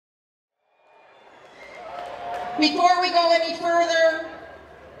Before we go any further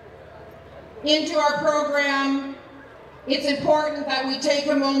into our program, it's important that we take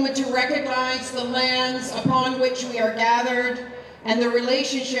a moment to recognize the lands upon which we are gathered and the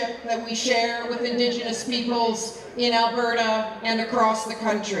relationship that we share with Indigenous peoples in Alberta and across the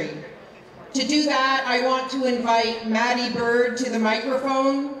country. To do that, I want to invite Maddie Bird to the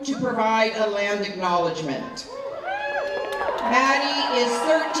microphone to provide a land acknowledgement. Maddie is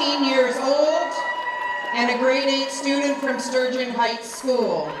 13 years old and a grade 8 student from Sturgeon Heights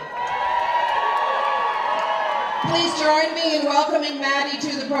School. Please join me in welcoming Maddie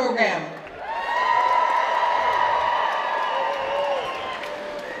to the program.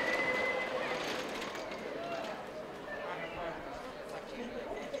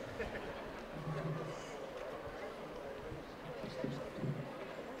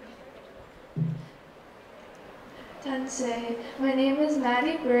 Tansei. My name is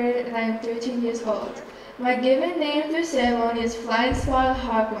Maddie Bird and I am 13 years old. My given name through ceremony is Flying Spotted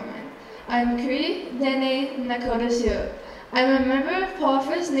Hawk Woman. I am Cree, Dene, Nakota Sioux. I am a member of Paul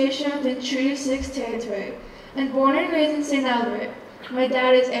First Nation within Treaty 6 territory and born and raised in St. Albert. My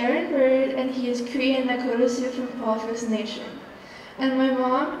dad is Aaron Bird and he is Cree and Nakota Sioux from Paul First Nation. And my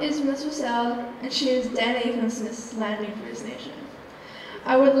mom is Miss Russell and she is Dene from Smith's Landing First Nation.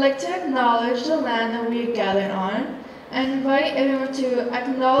 I would like to acknowledge the land that we are gathered on and invite everyone to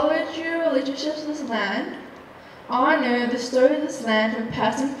acknowledge your relationships to this land, honor the story of this land from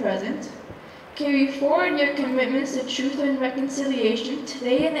past and present, carry forward your commitments to truth and reconciliation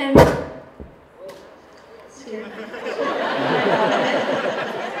today and every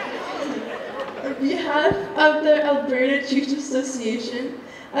On behalf of the Alberta Chiefs Association,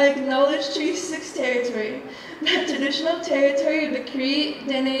 I acknowledge Treaty 6 territory, the traditional territory of the Cree,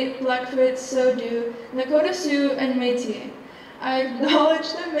 Dene, Blackfoot, Saulteaux, Nakota Sioux, and Métis. I acknowledge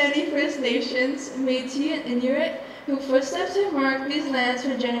the many First Nations, Métis, and Inuit whose footsteps have marked these lands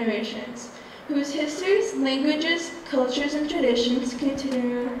for generations, whose histories, languages, cultures, and traditions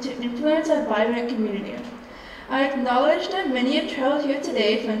continue to influence our vibrant community. I acknowledge that many have traveled here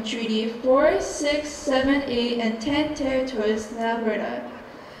today from Treaty 4, 6, 7, 8, and 10 territories in Alberta.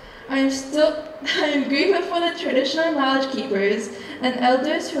 I am grateful for the traditional knowledge keepers and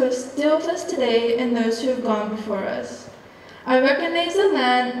elders who are still with us today and those who have gone before us. I recognize the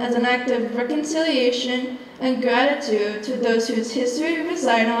land as an act of reconciliation and gratitude to those whose history we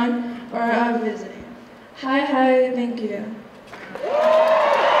reside on or are visiting. Hi, thank you.